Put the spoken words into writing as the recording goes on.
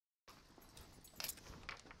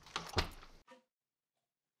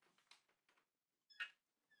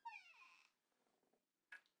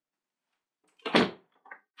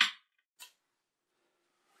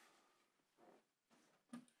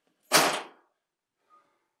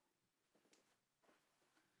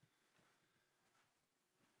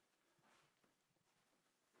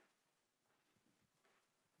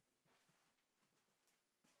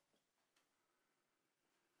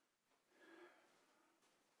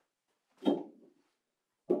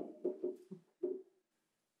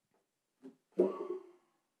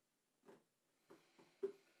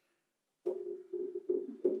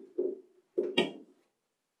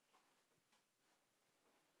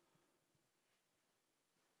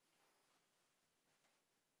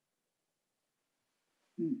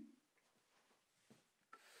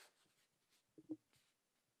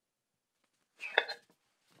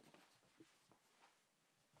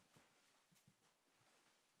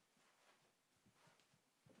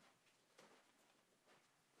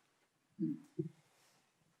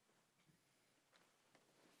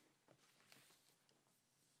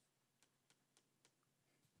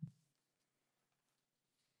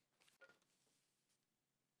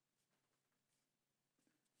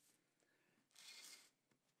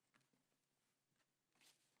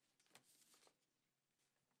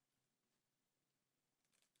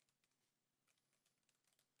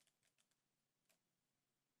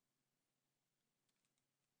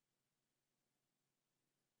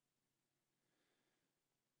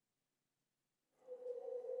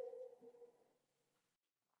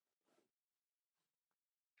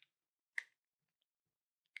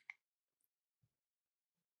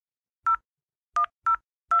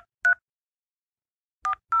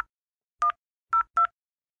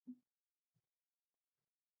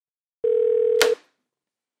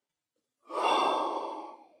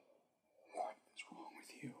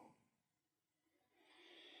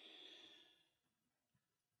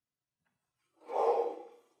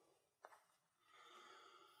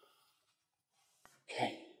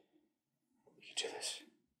Okay. You can do this.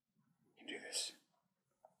 You can do this.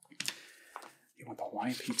 You want the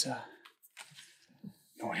Hawaiian pizza?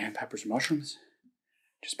 No ham, peppers, or mushrooms?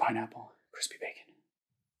 Just pineapple, crispy bacon.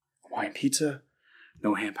 Hawaiian pizza?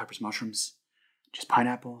 No ham, peppers, mushrooms? Just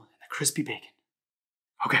pineapple and the crispy bacon.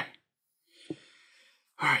 Okay.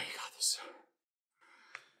 Alright, you got this.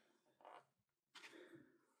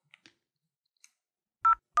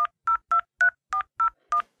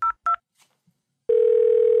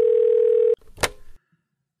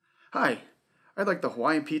 Hi, I'd like the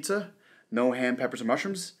Hawaiian pizza, no ham, peppers, or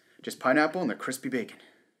mushrooms, just pineapple and the crispy bacon.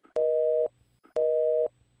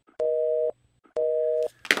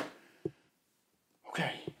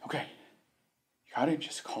 Okay. You got it,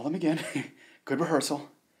 just call them again. Good rehearsal.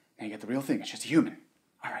 Now you get the real thing, it's just a human.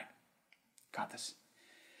 Alright, got this.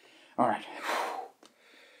 Alright.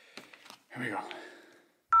 Here we go.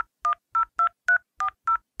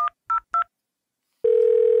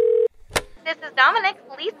 This is Dominic.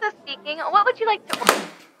 Lisa speaking. What would you like to order?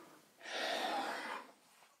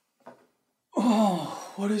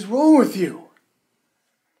 Oh, what is wrong with you?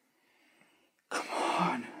 Come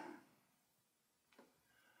on.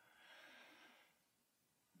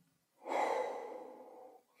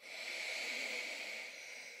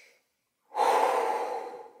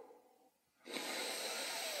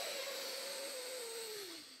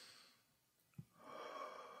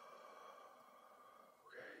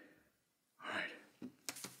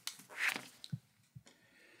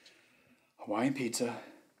 Hawaiian pizza,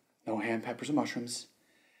 no ham, peppers, or mushrooms,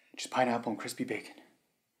 just pineapple and crispy bacon.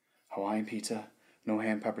 Hawaiian pizza, no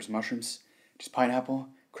ham, peppers, mushrooms, just pineapple,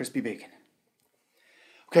 crispy bacon.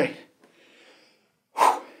 Okay.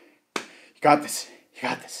 Whew. You got this. You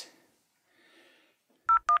got this.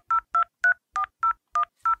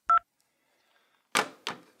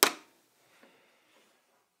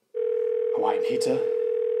 Hawaiian pizza,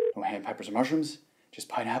 no ham, peppers, or mushrooms, just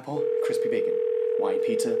pineapple, crispy bacon. Hawaiian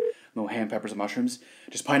pizza, no ham, peppers, and mushrooms,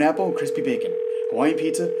 just pineapple and crispy bacon. Hawaiian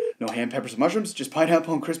pizza, no ham, peppers, and mushrooms, just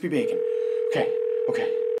pineapple and crispy bacon. Okay.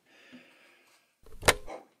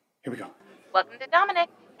 Here we go. Welcome to Dominic.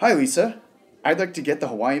 Hi, Lisa. I'd like to get the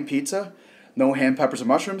Hawaiian pizza, no ham, peppers, and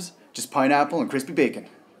mushrooms, just pineapple and crispy bacon.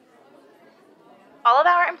 All of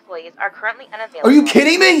our employees are currently unavailable. Are you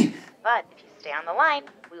kidding me? But if you stay on the line,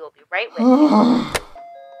 we will be right with you.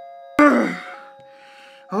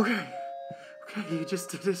 Okay, you just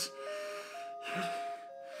did it.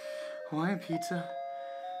 Hawaiian pizza,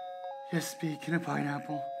 just bacon and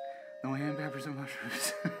pineapple, no ham, peppers, and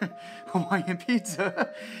mushrooms. Hawaiian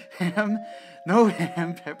pizza, no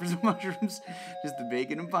ham, peppers, and mushrooms, just the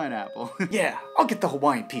bacon and pineapple. Yeah, I'll get the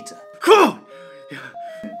Hawaiian pizza. Come on!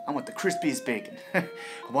 I want the crispiest bacon.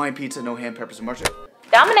 Hawaiian pizza, no ham, peppers, and mushrooms.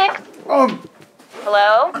 Dominic?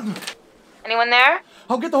 Hello? Anyone there?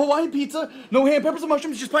 I'll get the Hawaiian pizza, no ham, peppers, and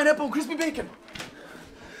mushrooms, just pineapple and crispy bacon.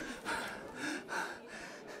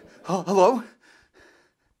 Hello?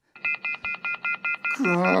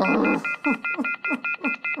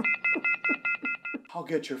 I'll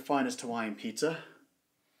get your finest Hawaiian pizza.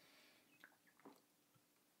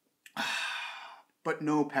 But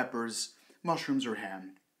no peppers, mushrooms, or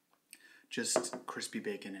ham. Just crispy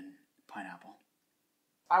bacon and pineapple.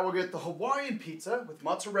 I will get the Hawaiian pizza with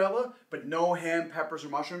mozzarella, but no ham, peppers, or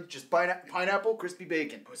mushrooms. Just pineapple, crispy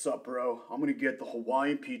bacon. What's up, bro? I'm gonna get the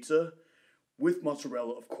Hawaiian pizza with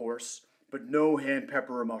mozzarella, of course, but no ham,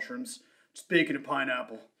 pepper, or mushrooms. Just bacon and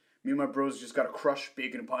pineapple. Me and my bros just gotta crush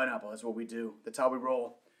bacon and pineapple. That's what we do. That's how we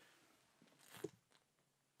roll.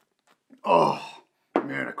 Oh,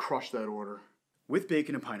 man, I crushed that order. With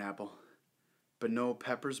bacon and pineapple, but no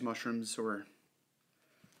peppers, mushrooms, or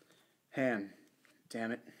ham.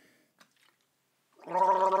 Damn it.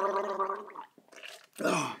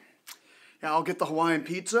 Oh. Yeah, I'll get the Hawaiian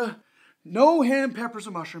pizza. No ham, peppers,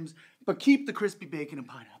 or mushrooms, but keep the crispy bacon and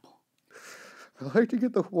pineapple. I'd like to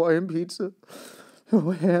get the Hawaiian pizza.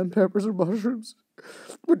 No ham, peppers, or mushrooms,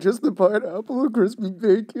 but just the pineapple and crispy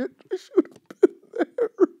bacon. I should have been there.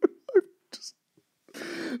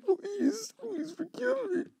 Please forgive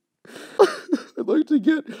me. I'd like to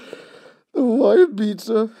get the Hawaiian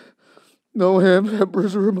pizza. No ham,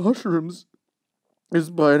 peppers, or mushrooms.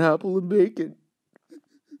 Just pineapple and bacon.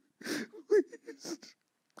 Please.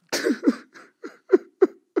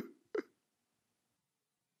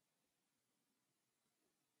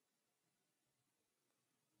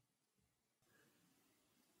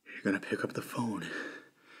 You're gonna pick up the phone,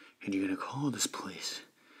 and you're gonna call this place,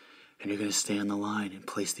 and you're gonna stay on the line and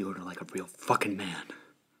place the order like a real fucking man.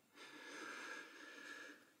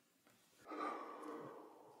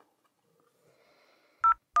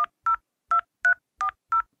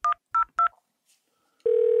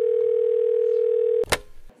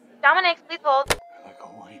 Dominic, please hold. I like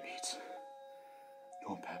Hawaiian pizza.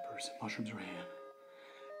 No peppers, mushrooms, or ham.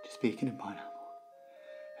 Just bacon and pineapple.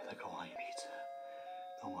 I like Hawaiian pizza.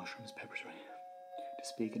 No mushrooms, peppers, or ham.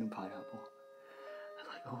 Just bacon and pineapple.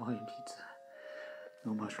 I like Hawaiian pizza.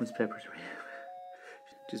 No mushrooms, peppers, or ham.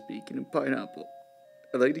 Just bacon and pineapple.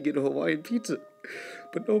 I'd like to get a Hawaiian pizza,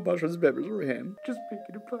 but no mushrooms, peppers, or ham. Just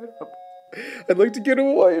bacon and pineapple. I'd like to get a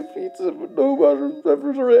Hawaiian pizza, but no mushrooms,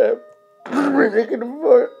 peppers, or ham. Bacon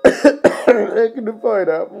and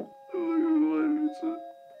pineapple.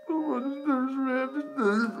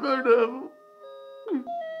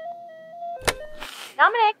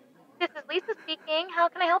 Dominic, this is Lisa speaking. How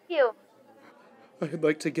can I help you? I'd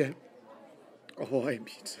like to get a Hawaiian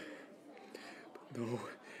pizza, but no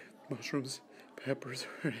mushrooms, peppers,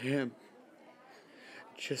 or ham.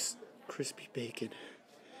 Just crispy bacon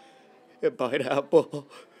and pineapple.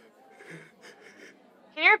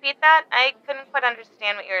 Can you repeat that? I couldn't quite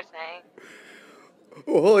understand what you were saying.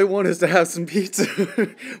 All I want is to have some pizza.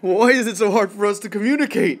 Why is it so hard for us to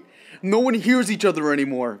communicate? No one hears each other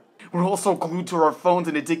anymore. We're all so glued to our phones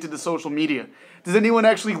and addicted to social media. Does anyone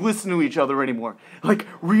actually listen to each other anymore? Like,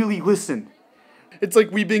 really listen? It's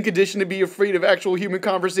like we've been conditioned to be afraid of actual human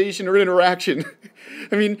conversation or interaction.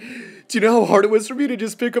 I mean, do you know how hard it was for me to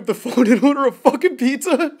just pick up the phone and order a fucking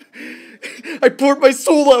pizza? I poured my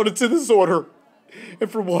soul out into this order. And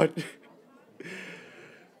for what?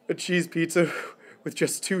 A cheese pizza with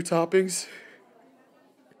just 2 toppings?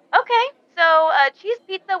 Okay, so a cheese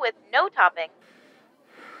pizza with no topping.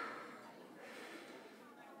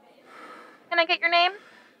 Can I get your name?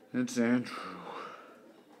 It's Andrew.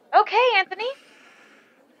 Okay, Anthony.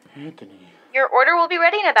 Anthony. Your order will be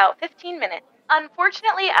ready in about 15 minutes.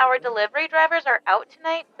 Unfortunately, our delivery drivers are out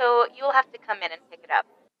tonight, so you'll have to come in and pick it up.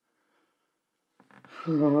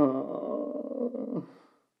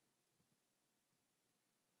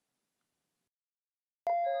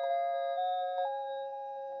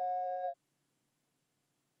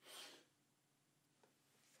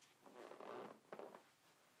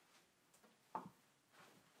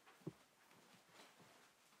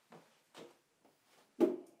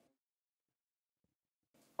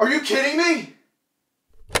 Are you kidding me?